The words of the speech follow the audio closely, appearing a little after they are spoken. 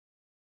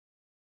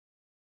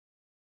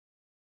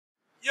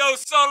Yo,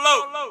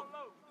 Solo.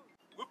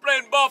 We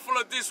playing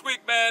Buffalo this week,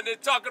 man. They're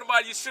talking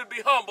about you should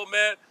be humble,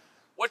 man.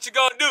 What you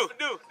gonna do?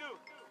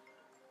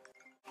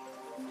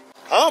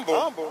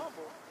 Humble?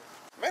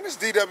 Man, it's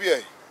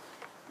DWA. We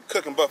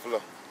cooking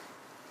Buffalo.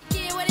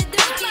 Yeah, what it do?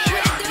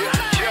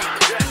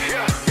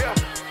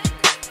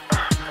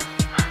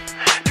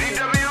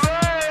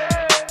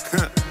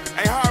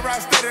 Hey, hard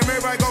rock stadium,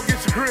 everybody go get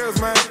your grills,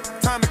 man.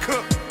 Time to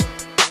cook.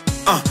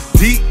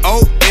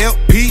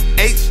 DOLPHIN,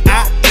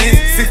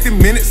 60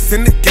 minutes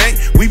in the game.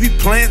 We be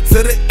playing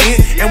to the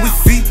end, and we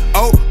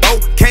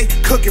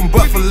COOK, cooking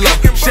Buffalo.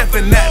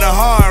 Chefing at the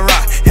hard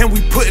rock, and we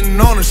putting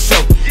on a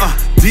show.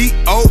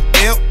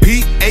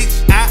 DOLPHIN,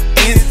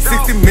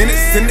 60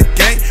 minutes in the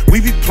game. We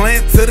be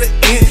playing to the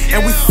end,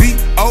 and we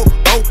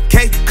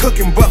COOK,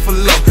 cooking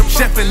Buffalo.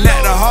 Chefing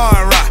at the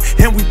hard rock,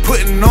 and we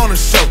putting on a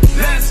show.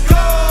 Let's go!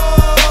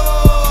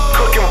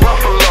 Cooking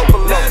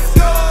Buffalo. Let's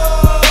go!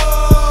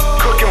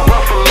 Cooking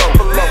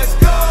Buffalo. Let's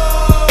go!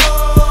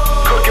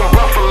 Cooking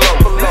Buffalo.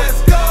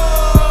 Let's go!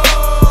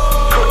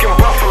 Cooking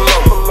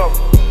Buffalo.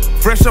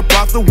 Fresh up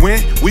off the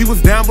wind, we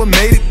was down but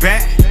made it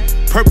back.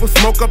 Purple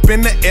smoke up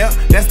in the air,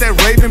 that's that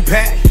Raven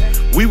pack.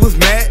 We was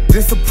mad,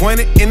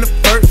 disappointed in the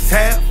first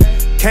half.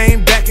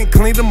 Came back and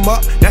cleaned them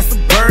up, that's a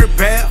bird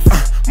bath.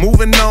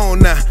 Moving on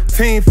now,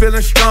 team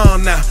feeling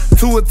strong now.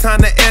 Two-a-time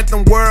the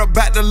anthem, we're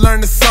about to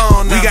learn the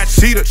song now. We got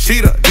cheetah,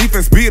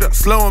 defense beater.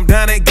 Slow them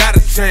down, ain't got a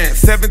chance.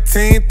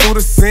 17 through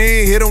the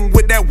scene, hit them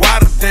with that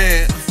water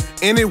dance.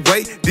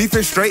 Anyway,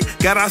 defense straight,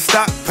 got our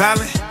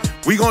stockpiling.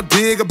 We gon'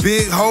 dig a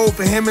big hole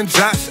for him and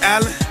Josh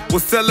Allen. We'll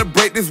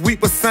celebrate this week,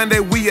 but Sunday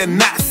we are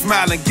not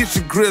smiling. Get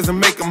your grills and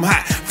make them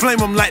hot. Flame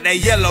them like that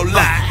yellow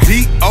light.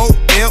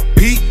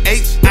 DOLPHIN,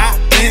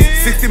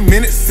 60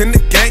 minutes in the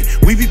game.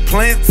 We be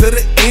playing to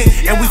the end,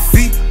 and we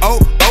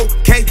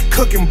COOK,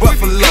 cooking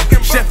Buffalo.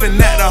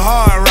 Chefing at the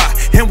hard rock,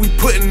 and we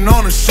putting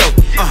on a show.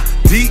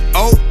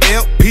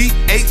 DOLPHIN,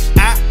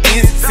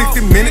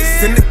 60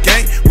 minutes in the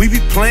game. We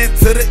be playing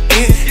to the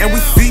end, and we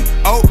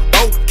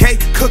COOK,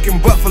 cooking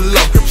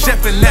Buffalo.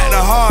 Chefing at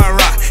the hard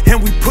rock,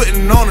 and we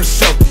putting on a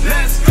show.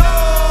 Let's go!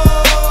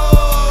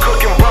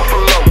 Cooking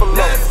Buffalo.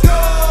 Let's go!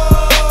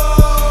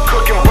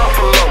 Cooking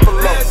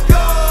Buffalo. Let's go!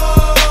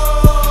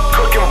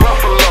 Cooking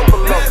Buffalo.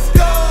 Let's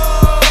go!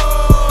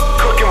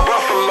 Cooking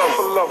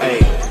Buffalo. Hey.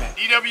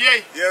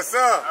 DWA? Yes, sir.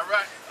 All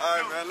right,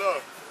 man,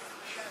 look.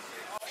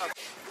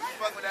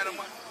 Fuck with that, you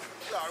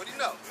already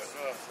know. Yes,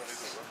 sir.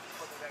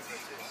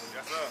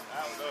 Yes, sir.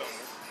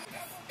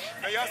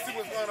 Hey, y'all see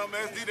what's going on,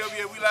 man? It's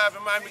DWA. We live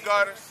in Miami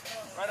Gardens,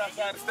 right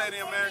outside the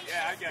stadium, man.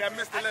 Yeah, I got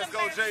Mr. Let's Go,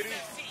 JD. Hey,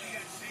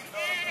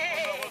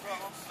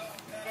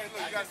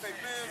 look, you gotta say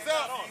fins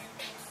up.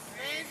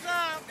 Hands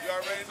up. You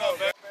already know,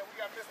 man. We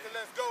got Mr.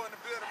 Let's Go in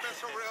the building,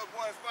 Metro Rail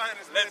Boys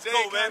finest. Let's man.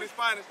 go, Dade man. County's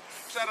finest.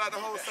 Shout out to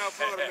whole South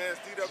Florida, man.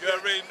 It's DWA. You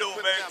already know,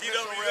 man.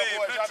 DWA,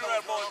 Metro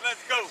Rail Boys,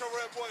 let's go. Metro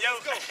Rail Boys, Yo.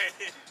 let's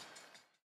go.